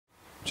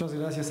Muchas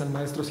gracias al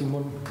maestro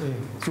Simón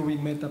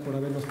Subinmeta por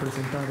habernos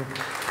presentado.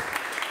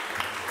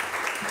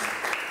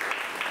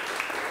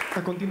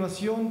 A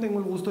continuación tengo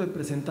el gusto de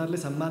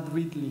presentarles a Matt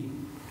Ridley.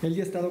 Él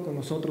ya ha estado con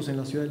nosotros en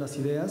la Ciudad de las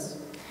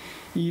Ideas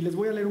y les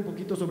voy a leer un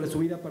poquito sobre su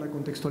vida para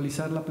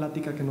contextualizar la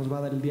plática que nos va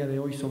a dar el día de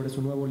hoy sobre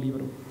su nuevo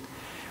libro.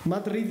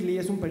 Matt Ridley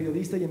es un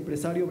periodista y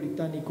empresario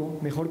británico,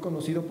 mejor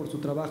conocido por su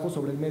trabajo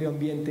sobre el medio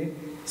ambiente,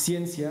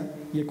 ciencia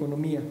y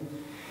economía.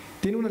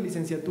 Tiene una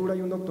licenciatura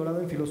y un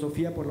doctorado en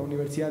filosofía por la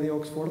Universidad de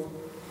Oxford.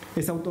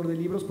 Es autor de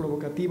libros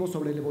provocativos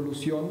sobre la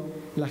evolución,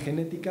 la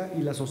genética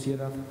y la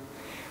sociedad.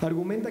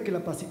 Argumenta que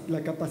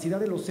la capacidad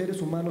de los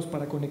seres humanos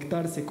para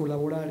conectarse,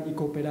 colaborar y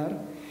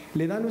cooperar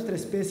le da a nuestra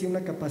especie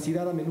una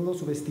capacidad a menudo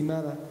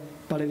subestimada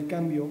para el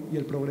cambio y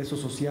el progreso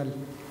social.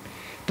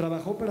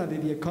 Trabajó para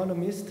The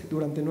Economist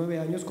durante 9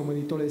 años como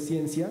editor de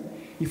ciencia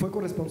y fue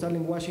corresponsal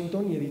en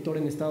Washington y editor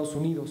en Estados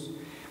Unidos,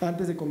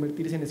 antes de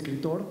convertirse en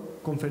escritor,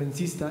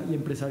 conferencista y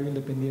empresario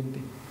independiente.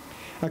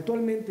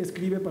 Actualmente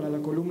escribe para la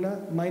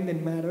columna Mind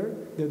and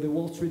Matter de The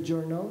Wall Street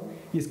Journal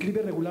y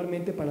escribe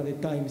regularmente para The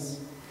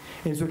Times.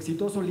 En su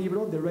exitoso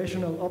libro, The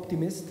Rational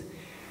Optimist,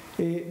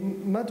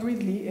 Matt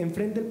Ridley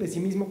enfrenta el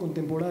pesimismo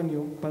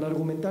contemporáneo para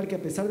argumentar que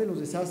a pesar de los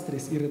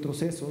desastres y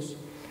retrocesos,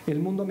 el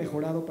mundo ha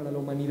mejorado para la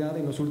humanidad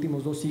en los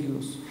últimos 2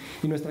 siglos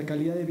y nuestra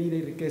calidad de vida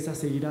y riqueza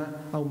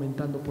seguirá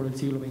aumentando por el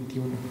siglo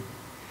XXI.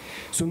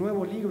 Su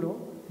nuevo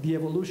libro, The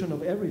Evolution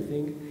of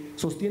Everything,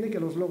 sostiene que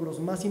los logros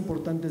más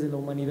importantes de la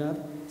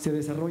humanidad se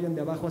desarrollan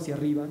de abajo hacia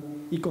arriba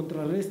y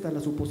contrarresta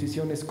las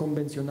suposiciones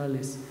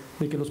convencionales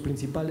de que los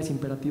principales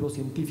imperativos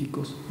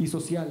científicos y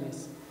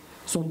sociales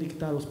son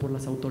dictados por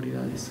las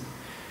autoridades.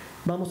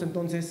 Vamos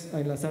entonces a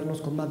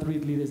enlazarnos con Matt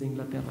Ridley desde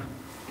Inglaterra.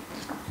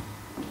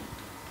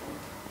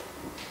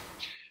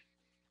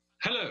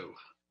 Hello,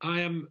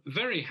 I am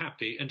very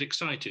happy and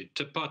excited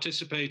to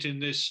participate in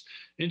this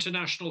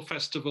International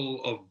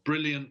Festival of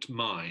Brilliant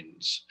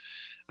Minds.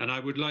 And I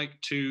would like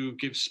to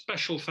give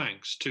special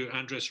thanks to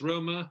Andres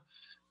Roma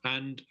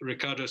and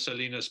Ricardo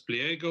Salinas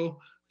Pliego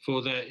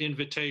for their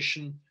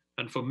invitation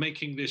and for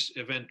making this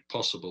event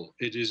possible.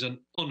 It is an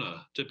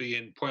honor to be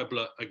in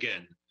Puebla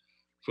again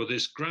for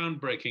this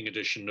groundbreaking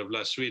edition of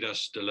Las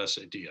Vidas de las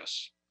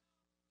Ideas.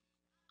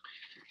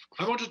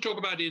 I want to talk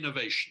about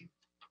innovation.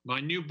 My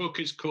new book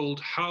is called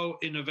How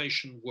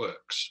Innovation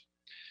Works.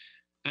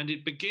 And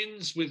it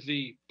begins with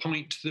the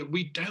point that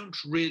we don't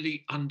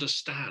really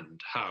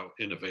understand how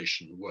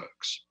innovation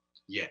works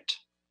yet.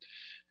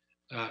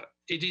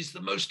 It is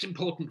the most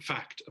important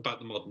fact about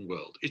the modern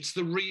world. It's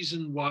the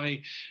reason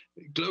why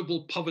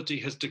global poverty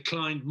has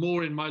declined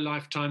more in my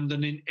lifetime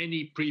than in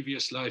any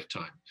previous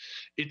lifetime.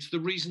 It's the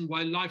reason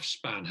why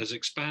lifespan has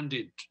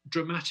expanded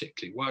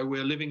dramatically, why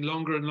we're living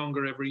longer and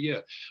longer every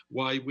year,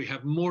 why we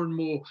have more and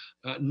more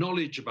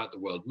knowledge about the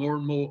world, more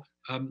and more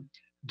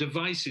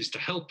devices to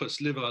help us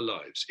live our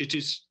lives. It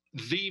is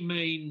the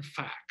main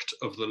fact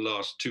of the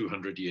last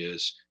 200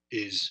 years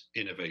is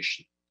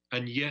innovation.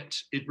 And yet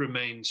it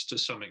remains to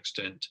some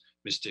extent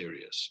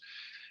mysterious.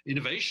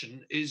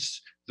 Innovation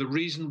is the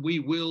reason we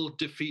will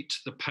defeat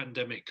the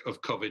pandemic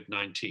of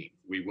COVID-19.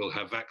 We will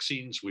have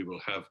vaccines, we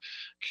will have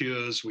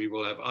cures, we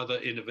will have other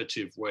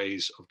innovative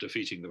ways of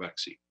defeating the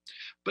vaccine.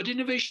 But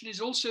innovation is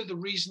also the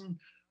reason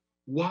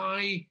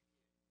why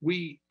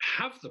we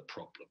have the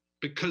problem.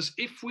 Because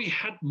if we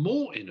had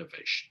more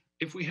innovation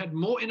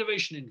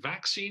in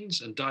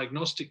vaccines and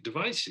diagnostic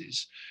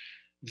devices,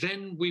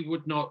 then we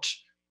would not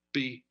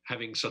be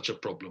having such a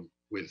problem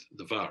with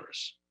the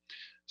virus.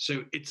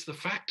 So it's the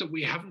fact that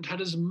we haven't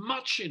had as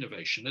much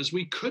innovation as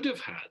we could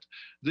have had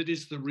that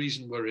is the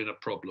reason we're in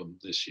a problem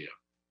this year.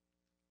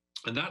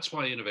 And that's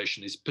why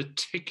innovation is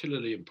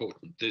particularly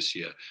important this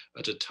year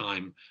at a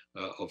time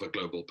of a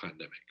global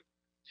pandemic.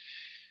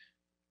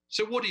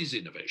 So what is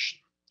innovation?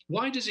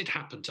 Why does it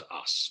happen to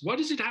us? Why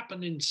does it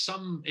happen in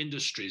some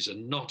industries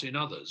and not in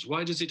others?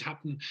 Why does it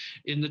happen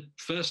in the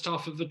first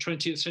half of the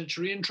 20th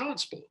century in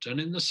transport and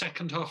in the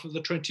second half of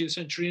the 20th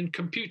century in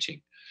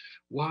computing?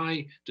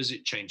 Why does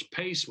it change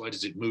pace? Why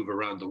does it move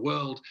around the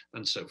world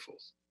and so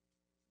forth?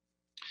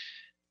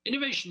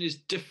 Innovation is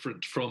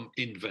different from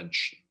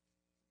invention.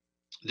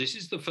 This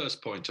is the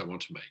first point I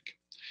want to make.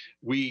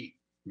 We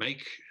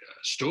make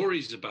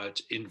stories about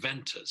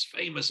inventors,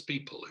 famous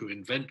people who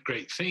invent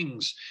great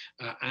things,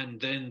 and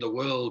then the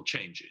world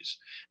changes.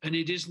 And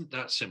it isn't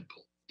that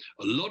simple.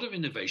 A lot of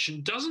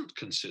innovation doesn't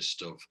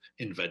consist of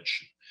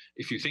invention.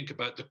 If you think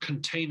about the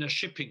container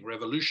shipping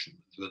revolution,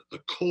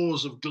 the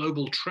cause of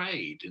global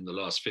trade in the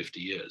last 50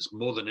 years,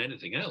 more than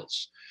anything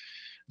else,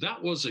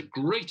 that was a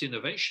great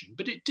innovation,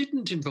 but it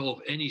didn't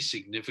involve any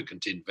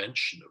significant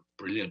invention of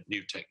brilliant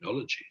new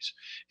technologies.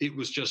 It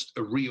was just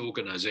a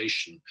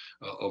reorganization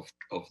of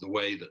the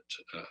way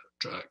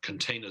that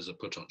containers are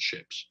put on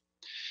ships.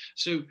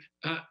 So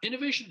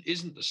innovation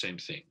isn't the same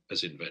thing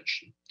as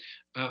invention.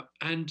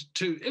 And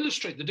to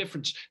illustrate the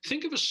difference,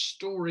 think of a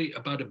story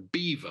about a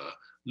beaver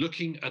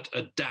looking at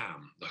a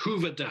dam, the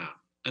Hoover Dam,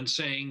 and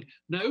saying,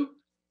 no,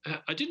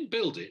 I didn't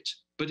build it,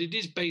 but it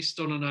is based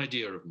on an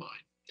idea of mine.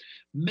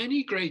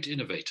 Many great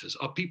innovators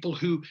are people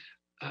who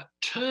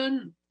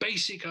turn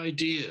basic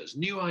ideas,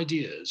 new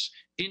ideas,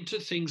 into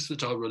things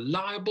that are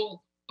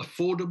reliable,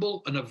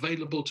 affordable, and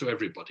available to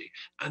everybody.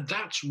 And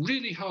that's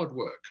really hard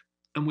work.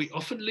 And we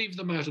often leave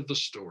them out of the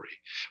story.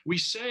 We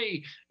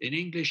say in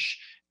English,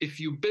 if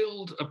you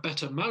build a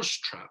better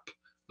mousetrap,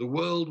 the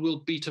world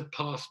will beat a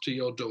path to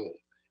your door.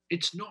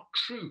 It's not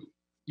true.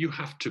 You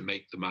have to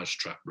make the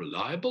mousetrap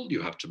reliable.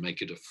 You have to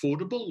make it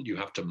affordable. You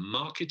have to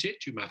market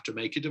it. You have to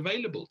make it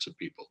available to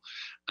people.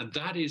 And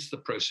that is the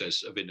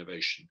process of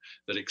innovation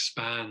that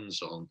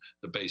expands on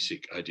the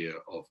basic idea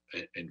of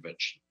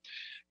invention.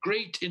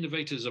 Great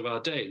innovators of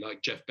our day,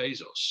 like Jeff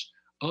Bezos,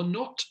 are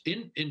not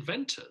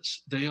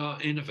inventors. They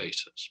are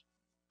innovators.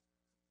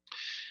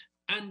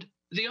 And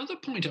the other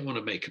point I want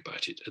to make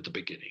about it at the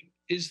beginning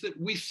is that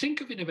we think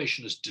of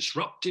innovation as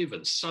disruptive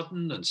and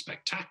sudden and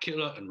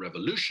spectacular and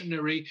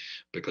revolutionary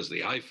because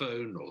the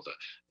iPhone or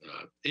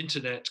the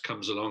internet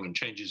comes along and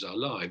changes our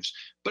lives,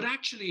 but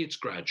actually it's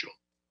gradual.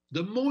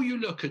 The more you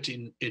look at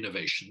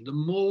innovation, the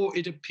more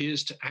it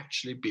appears to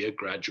actually be a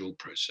gradual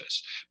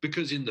process,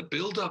 because in the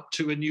build-up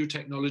to a new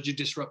technology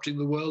disrupting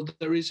the world,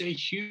 there is a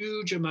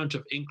huge amount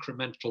of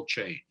incremental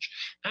change.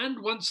 And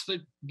once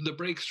the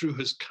breakthrough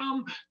has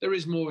come, there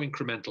is more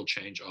incremental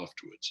change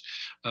afterwards.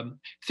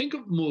 Think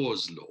of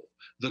Moore's law,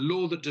 the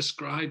law that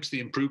describes the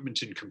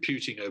improvement in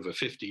computing over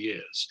 50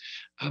 years.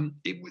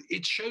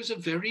 It shows a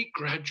very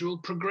gradual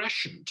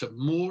progression to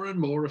more and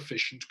more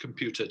efficient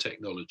computer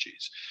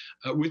technologies,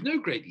 with no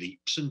great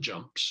leaps and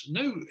jumps,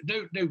 no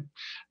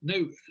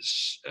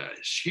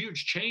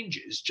huge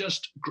changes,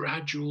 just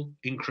gradual,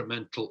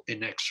 incremental,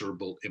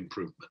 inexorable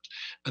improvement.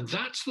 And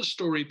that's the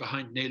story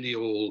behind nearly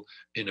all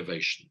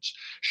innovations.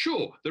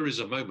 Sure, there is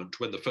a moment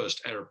when the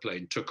first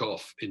airplane took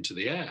off into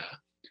the air,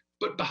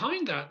 but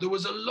behind that, there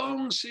was a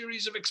long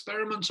series of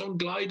experiments on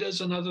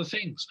gliders and other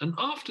things. And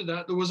after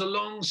that, there was a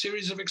long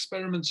series of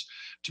experiments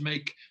to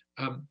make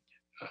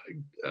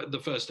the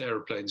first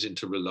airplanes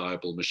into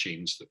reliable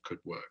machines that could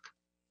work.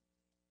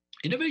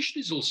 Innovation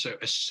is also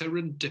a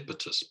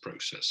serendipitous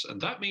process, and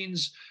that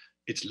means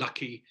it's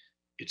lucky,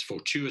 it's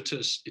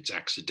fortuitous, it's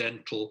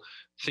accidental.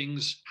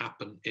 Things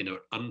happen in an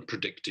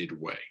unpredicted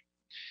way.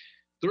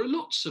 There are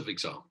lots of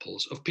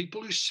examples of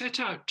people who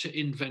set out to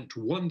invent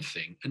one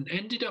thing and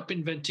ended up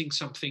inventing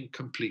something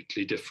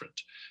completely different.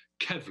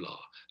 Kevlar,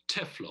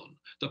 Teflon,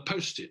 the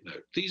Post-it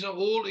note. These are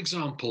all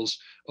examples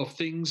of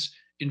things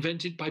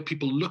invented by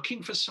people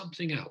looking for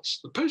something else.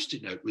 The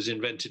Post-it note was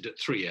invented at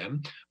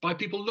 3M by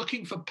people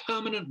looking for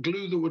permanent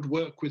glue that would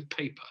work with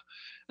paper.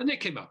 And they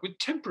came up with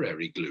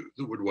temporary glue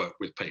that would work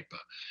with paper.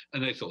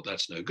 And they thought,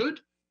 that's no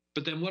good.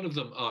 But then one of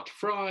them, Art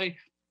Fry,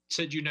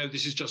 said, you know,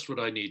 this is just what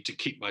I need to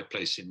keep my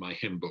place in my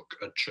hymn book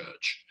at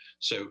church.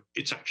 So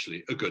it's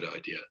actually a good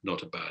idea,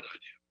 not a bad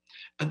idea.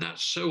 And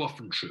that's so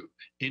often true.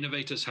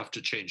 Innovators have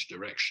to change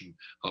direction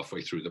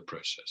halfway through the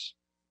process.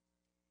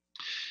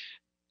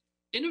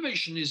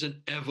 Innovation is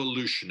an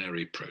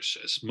evolutionary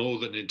process more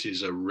than it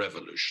is a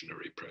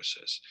revolutionary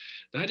process.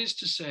 That is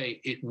to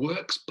say, it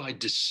works by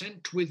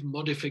descent with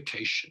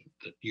modification,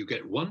 that you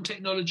get one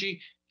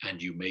technology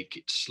and you make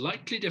it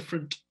slightly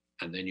different,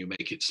 and then you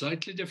make it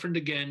slightly different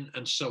again,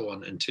 and so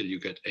on until you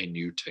get a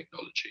new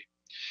technology.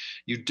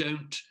 You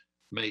don't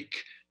make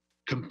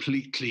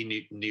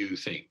completely new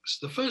things.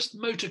 The first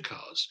motor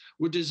cars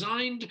were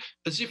designed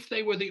as if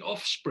they were the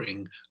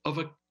offspring of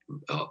a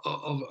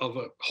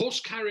horse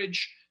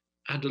carriage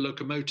and a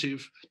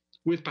locomotive,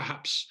 with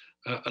perhaps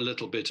a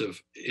little bit of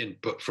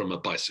input from a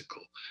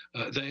bicycle.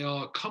 They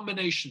are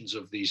combinations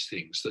of these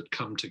things that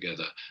come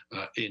together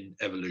in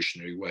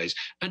evolutionary ways.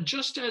 And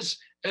just as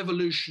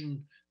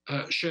evolution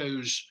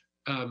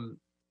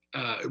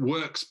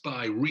works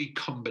by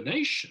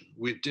recombination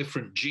with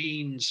different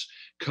genes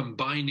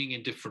combining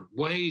in different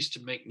ways to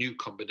make new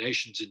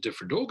combinations in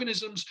different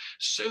organisms,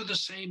 so the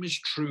same is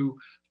true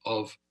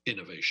of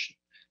innovation.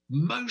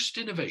 Most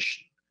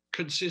innovation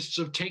consists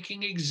of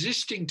taking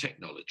existing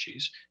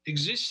technologies,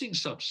 existing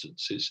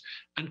substances,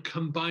 and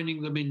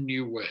combining them in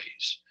new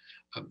ways.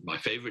 My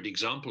favorite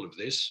example of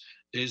this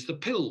is the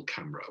pill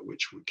camera,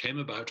 which came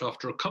about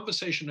after a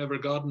conversation over a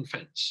garden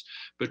fence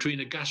between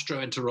a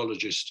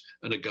gastroenterologist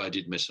and a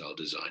guided missile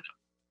designer.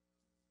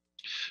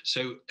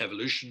 So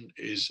innovation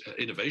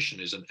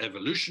is an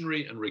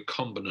evolutionary and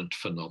recombinant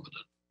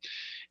phenomenon.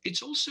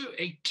 It's also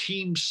a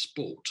team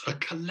sport, a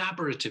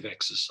collaborative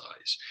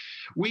exercise.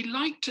 We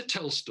like to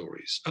tell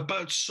stories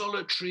about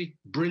solitary,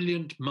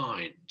 brilliant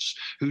minds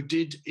who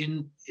did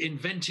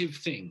inventive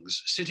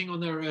things, sitting on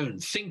their own,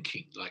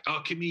 thinking, like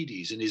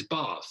Archimedes in his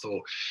bath,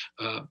 or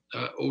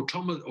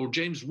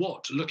James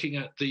Watt looking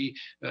at the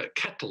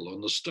kettle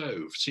on the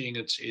stove, seeing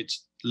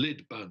its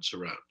lid bounce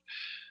around.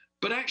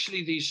 But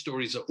actually, these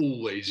stories are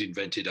always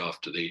invented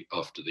after the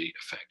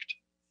effect.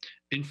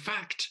 In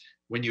fact,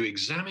 when you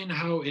examine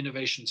how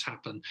innovations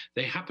happen,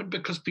 they happen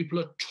because people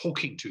are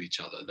talking to each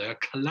other. They're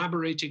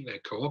collaborating, they're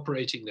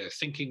cooperating, they're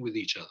thinking with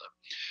each other.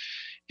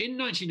 In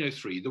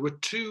 1903, there were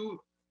two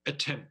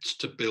attempts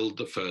to build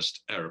the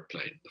first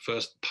aeroplane, the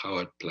first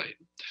powered plane.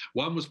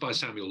 One was by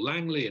Samuel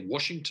Langley in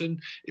Washington.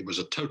 It was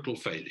a total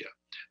failure.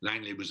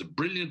 Langley was a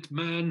brilliant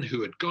man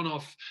who had gone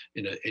off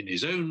in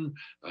his own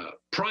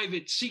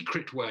private,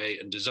 secret way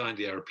and designed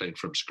the aeroplane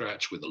from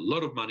scratch with a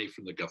lot of money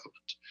from the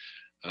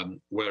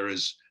government.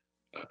 Whereas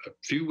a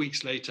few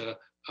weeks later,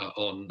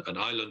 on an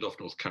island off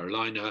North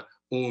Carolina,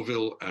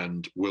 Orville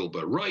and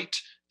Wilbur Wright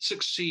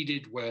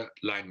succeeded where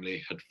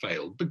Langley had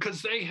failed,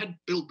 because they had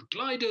built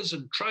gliders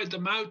and tried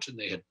them out, and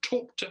they had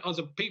talked to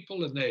other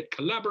people, and they had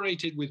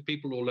collaborated with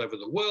people all over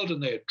the world,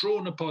 and they had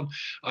drawn upon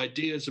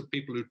ideas of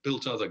people who'd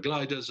built other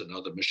gliders and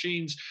other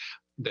machines.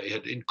 They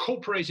had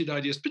incorporated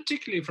ideas,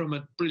 particularly from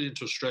a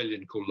brilliant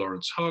Australian called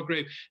Lawrence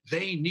Hargrave.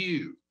 They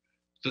knew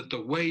that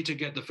the way to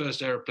get the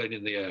first airplane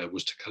in the air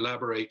was to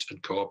collaborate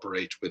and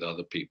cooperate with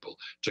other people,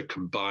 to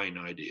combine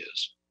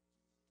ideas.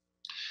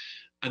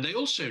 And they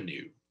also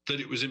knew that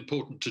it was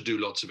important to do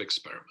lots of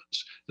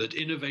experiments, that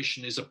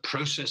innovation is a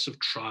process of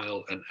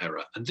trial and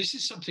error. And this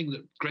is something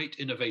that great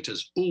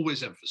innovators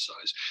always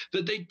emphasize,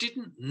 that they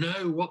didn't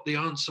know what the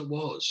answer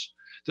was,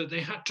 that they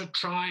had to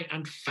try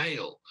and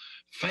fail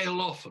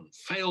often,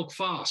 fail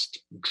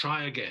fast, and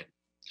try again.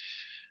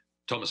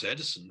 Thomas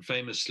Edison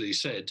famously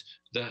said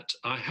that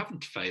I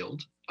haven't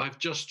failed, I've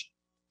just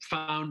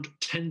found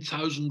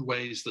 10,000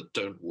 ways that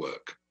don't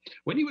work.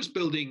 When he was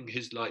building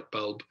his light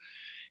bulb,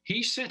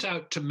 he set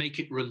out to make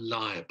it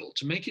reliable,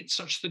 to make it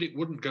such that it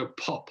wouldn't go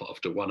pop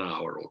after 1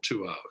 hour or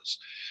 2 hours.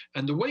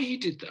 And the way he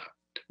did that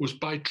was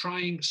by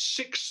trying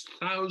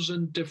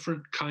 6,000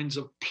 different kinds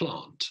of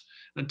plant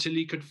until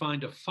he could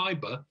find a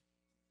fiber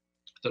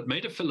that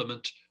made a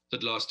filament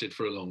that lasted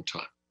for a long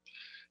time.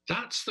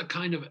 That's the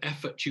kind of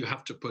effort you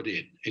have to put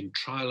in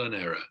trial and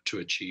error to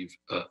achieve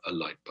a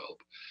light bulb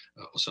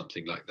or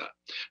something like that.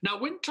 Now,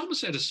 when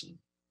Thomas Edison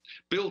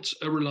built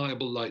a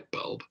reliable light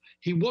bulb,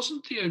 he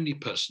wasn't the only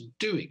person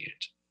doing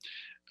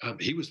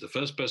it. He was the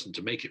first person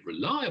to make it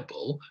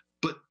reliable,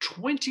 but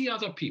 20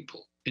 other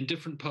people in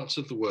different parts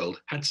of the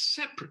world had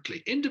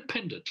separately,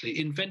 independently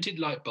invented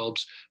light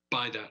bulbs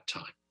by that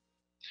time.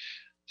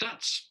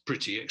 That's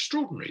pretty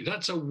extraordinary.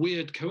 That's a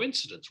weird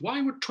coincidence.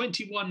 Why would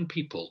 21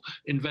 people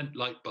invent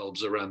light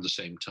bulbs around the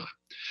same time?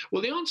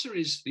 Well, the answer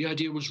is the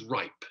idea was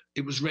ripe.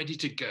 It was ready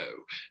to go.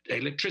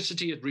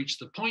 Electricity had reached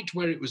the point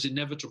where it was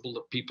inevitable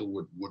that people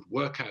would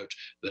work out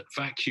that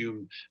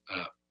vacuum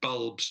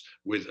bulbs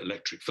with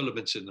electric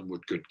filaments in them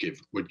would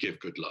give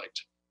good light.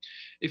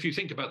 If you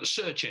think about the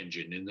search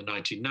engine in the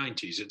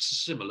 1990s, it's a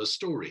similar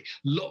story.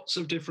 Lots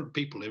of different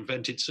people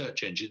invented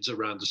search engines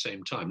around the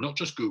same time, not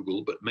just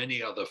Google, but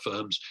many other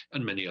firms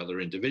and many other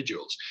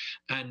individuals.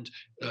 And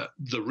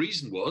the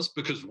reason was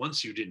because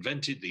once you'd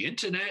invented the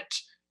internet,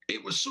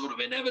 it was sort of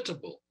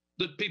inevitable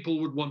that people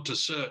would want to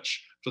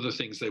search for the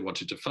things they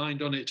wanted to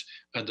find on it,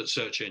 and that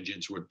search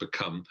engines would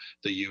become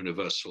the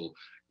universal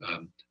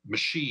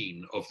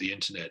machine of the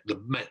internet,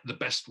 the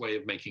best way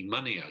of making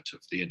money out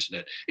of the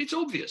internet. It's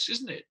obvious,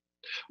 isn't it?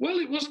 Well,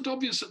 it wasn't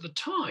obvious at the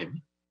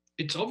time.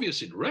 It's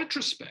obvious in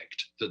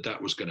retrospect that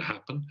that was going to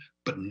happen,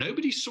 but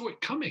nobody saw it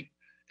coming.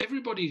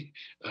 Everybody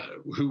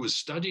who was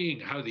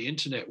studying how the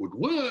internet would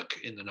work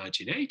in the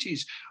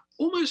 1980s,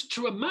 almost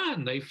to a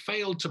man, they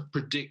failed to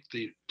predict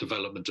the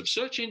development of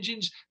search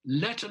engines,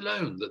 let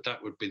alone that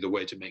that would be the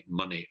way to make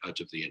money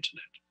out of the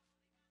internet.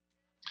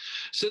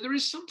 So there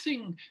is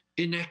something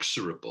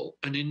inexorable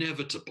and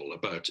inevitable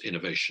about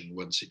innovation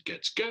once it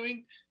gets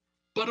going,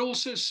 but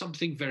also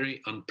something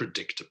very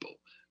unpredictable.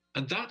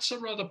 And that's a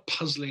rather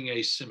puzzling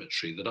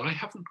asymmetry that I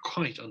haven't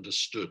quite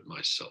understood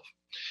myself.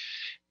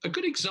 A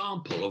good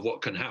example of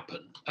what can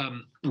happen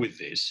with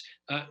this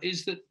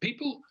is that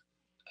people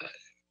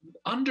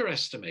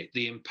underestimate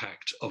the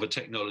impact of a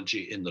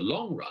technology in the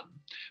long run,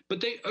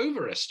 but they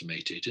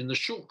overestimate it in the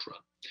short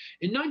run.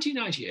 In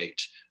 1998,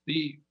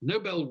 the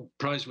Nobel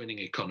Prize-winning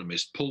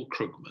economist Paul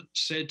Krugman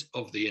said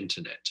of the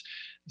internet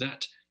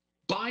that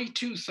by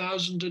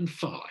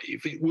 2005,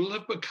 it will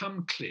have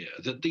become clear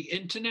that the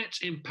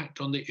internet's impact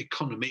on the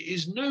economy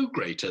is no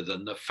greater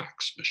than the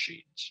fax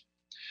machines.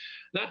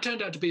 That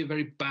turned out to be a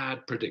very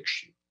bad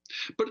prediction.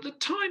 But at the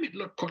time, it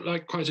looked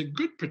like quite a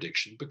good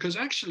prediction, because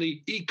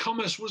actually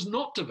e-commerce was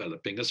not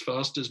developing as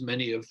fast as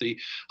many of the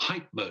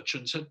hype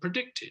merchants had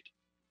predicted.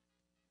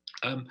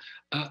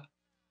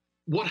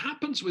 What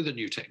happens with a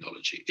new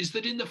technology is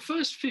that in the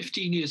first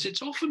 15 years,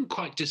 it's often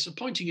quite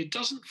disappointing. It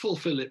doesn't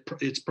fulfill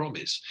its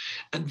promise,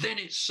 and then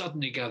it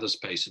suddenly gathers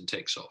pace and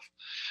takes off.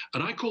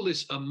 And I call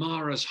this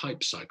Amara's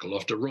hype cycle,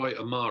 after Roy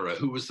Amara,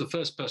 who was the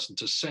first person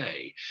to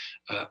say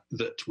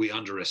that we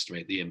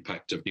underestimate the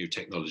impact of new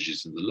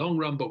technologies in the long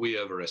run, but we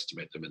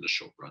overestimate them in the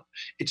short run.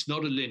 It's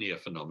not a linear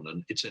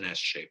phenomenon, it's an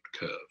S-shaped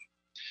curve.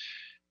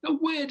 Now,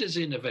 where does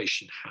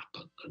innovation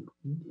happen? And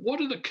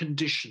what are the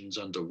conditions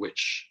under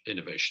which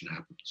innovation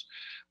happens?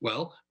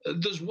 Well,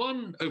 there's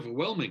one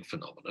overwhelming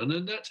phenomenon,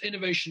 and that's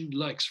innovation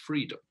likes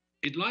freedom.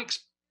 It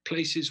likes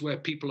places where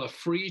people are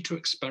free to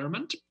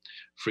experiment,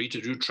 free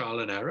to do trial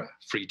and error,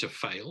 free to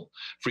fail,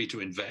 free to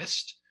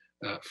invest,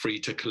 free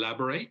to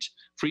collaborate,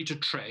 free to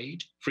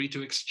trade, free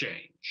to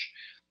exchange.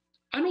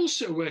 And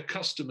also where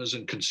customers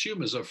and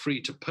consumers are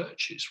free to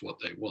purchase what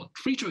they want,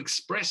 free to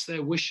express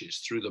their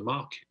wishes through the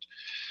market.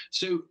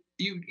 So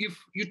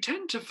you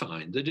tend to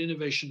find that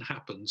innovation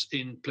happens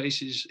in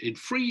places, in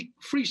free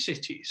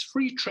cities,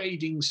 free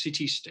trading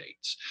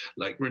city-states,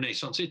 like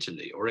Renaissance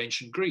Italy or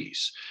ancient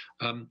Greece,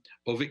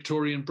 or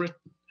Victorian Britain.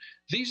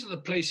 These are the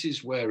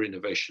places where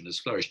innovation has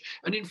flourished.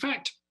 And in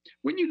fact,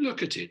 when you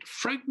look at it,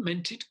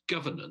 fragmented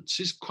governance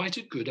is quite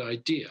a good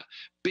idea.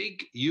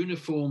 Big,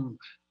 uniform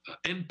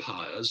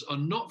empires are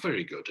not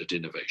very good at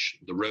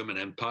innovation. The Roman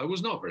Empire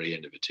was not very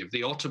innovative.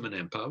 The Ottoman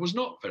Empire was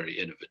not very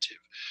innovative.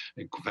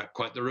 In fact,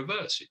 quite the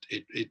reverse.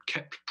 It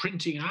kept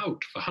printing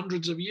out for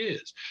hundreds of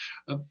years.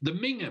 The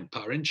Ming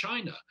Empire in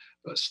China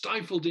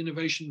stifled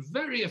innovation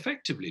very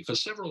effectively for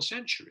several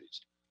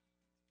centuries.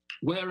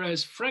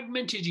 Whereas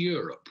fragmented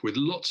Europe, with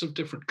lots of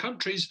different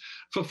countries,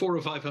 for 400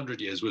 or 500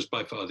 years was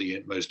by far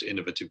the most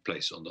innovative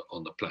place on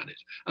the planet.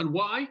 And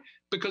why?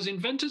 Because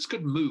inventors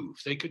could move.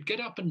 They could get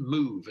up and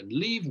move and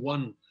leave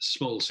one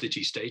small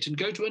city-state and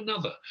go to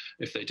another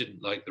if they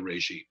didn't like the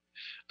regime.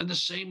 And the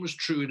same was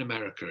true in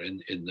America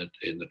in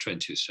the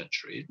 20th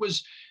century. It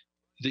was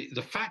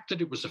the fact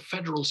that it was a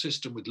federal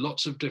system with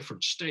lots of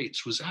different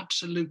states was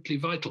absolutely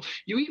vital.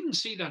 You even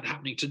see that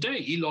happening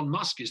today. Elon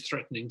Musk is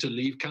threatening to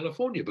leave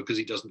California because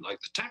he doesn't like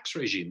the tax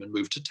regime and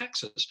move to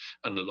Texas.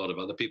 And a lot of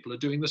other people are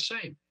doing the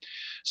same.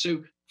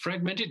 So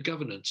fragmented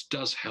governance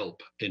does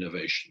help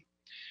innovation.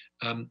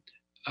 And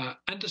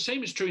the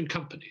same is true in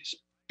companies.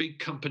 Big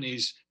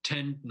companies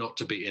tend not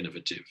to be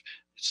innovative.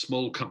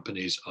 Small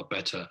companies are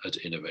better at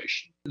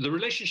innovation. The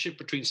relationship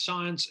between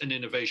science and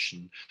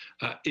innovation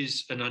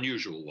is an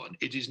unusual one.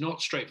 It is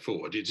not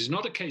straightforward. It is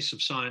not a case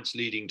of science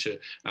leading to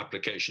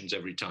applications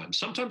every time.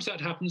 Sometimes that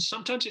happens.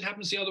 Sometimes it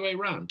happens the other way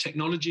around.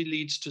 Technology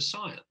leads to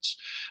science,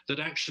 that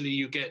actually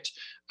you get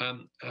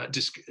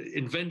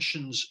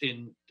inventions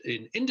in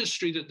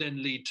industry that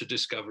then lead to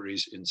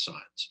discoveries in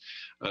science.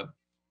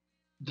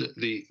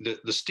 The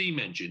steam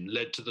engine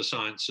led to the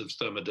science of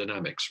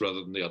thermodynamics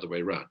rather than the other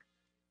way around.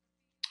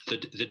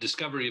 The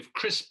discovery of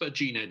CRISPR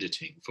gene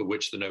editing, for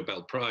which the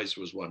Nobel Prize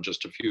was won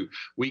just a few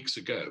weeks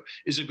ago,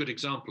 is a good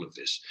example of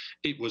this.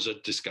 It was a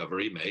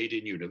discovery made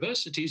in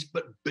universities,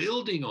 but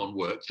building on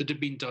work that had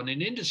been done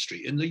in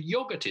industry, in the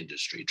yogurt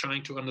industry,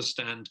 trying to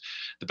understand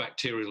the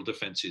bacterial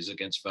defenses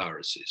against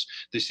viruses.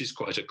 This is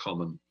quite a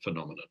common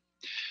phenomenon.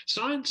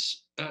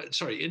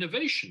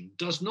 Innovation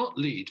does not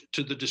lead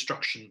to the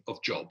destruction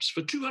of jobs.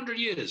 For 200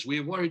 years, we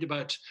are worried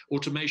about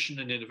automation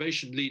and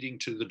innovation leading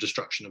to the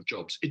destruction of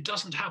jobs. It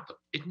doesn't happen.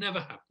 It never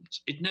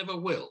happens. It never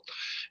will.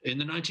 In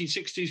the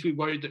 1960s, we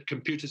worried that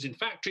computers in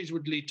factories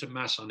would lead to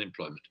mass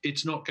unemployment.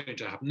 It's not going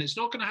to happen. It's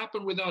not going to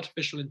happen with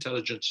artificial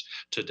intelligence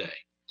today.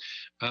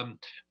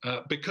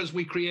 Because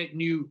we create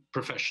new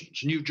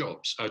professions, new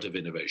jobs out of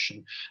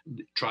innovation.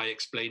 Try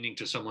explaining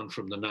to someone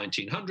from the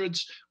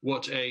 1900s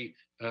what a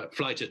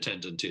flight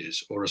attendant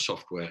is or a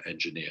software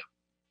engineer.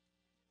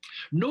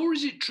 Nor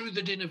is it true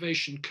that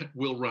innovation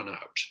will run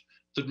out,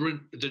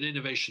 that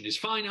innovation is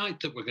finite,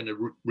 that we're going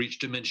to reach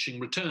diminishing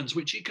returns,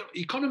 which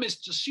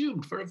economists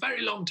assumed for a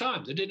very long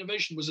time, that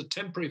innovation was a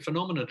temporary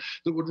phenomenon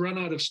that would run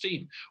out of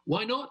steam.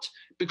 Why not?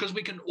 Because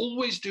we can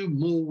always do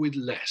more with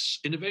less.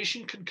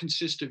 Innovation can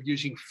consist of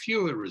using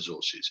fewer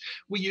resources.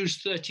 We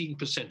use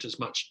 13% as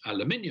much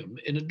aluminium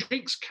in a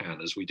drinks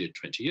can as we did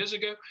 20 years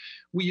ago.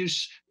 We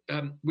use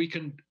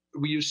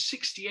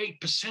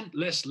 68%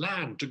 less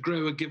land to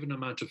grow a given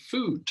amount of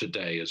food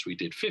today as we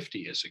did 50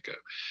 years ago.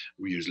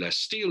 We use less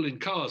steel in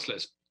cars,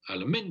 less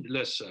aluminium,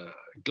 less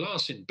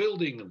glass in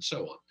building, and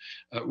so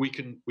on. We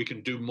can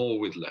do more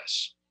with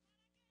less.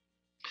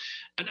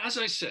 And as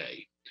I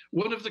say,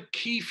 one of the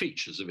key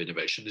features of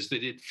innovation is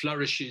that it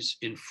flourishes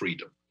in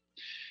freedom.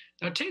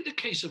 Now, take the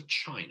case of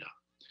China.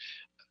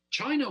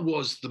 China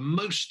was the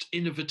most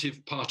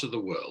innovative part of the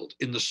world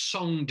in the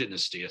Song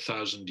dynasty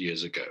 1,000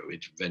 years ago.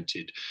 It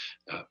invented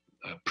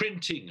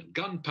printing and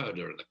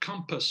gunpowder and the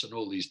compass and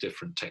all these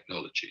different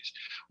technologies.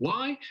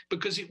 Why?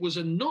 Because it was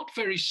a not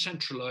very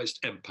centralized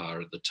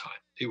empire at the time.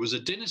 It was a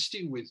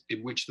dynasty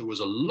in which there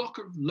was a lot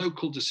of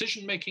local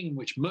decision-making, in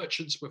which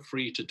merchants were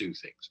free to do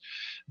things.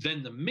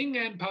 Then the Ming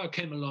Empire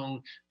came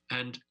along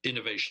and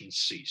innovation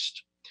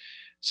ceased.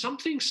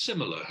 Something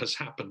similar has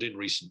happened in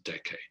recent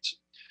decades.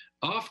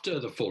 After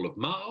the fall of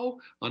Mao,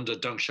 under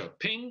Deng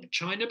Xiaoping,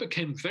 China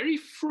became very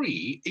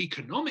free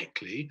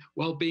economically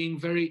while being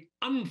very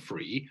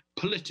unfree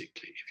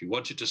politically. If you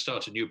wanted to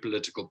start a new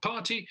political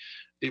party,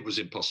 it was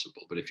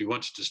impossible. But if you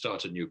wanted to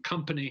start a new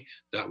company,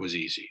 that was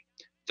easy.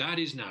 That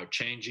is now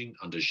changing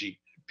under Xi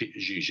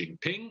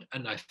Jinping,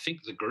 and I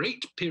think the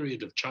great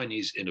period of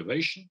Chinese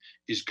innovation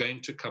is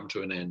going to come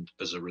to an end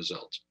as a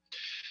result.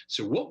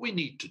 So what we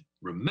need to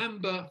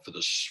remember for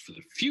the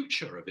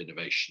future of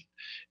innovation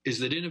is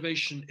that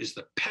innovation is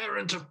the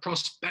parent of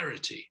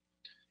prosperity,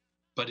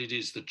 but it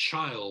is the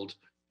child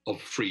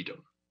of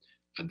freedom.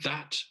 And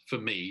that, for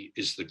me,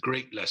 is the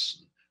great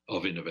lesson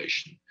of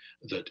innovation,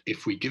 that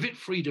if we give it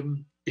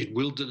freedom, it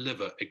will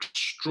deliver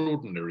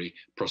extraordinary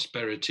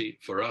prosperity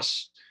for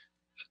us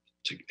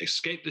to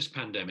escape this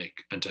pandemic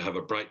and to have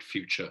a bright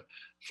future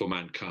for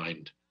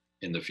mankind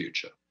in the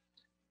future.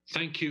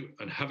 Thank you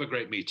and have a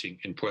great meeting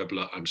in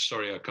Puebla. I'm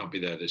sorry I can't be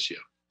there this year.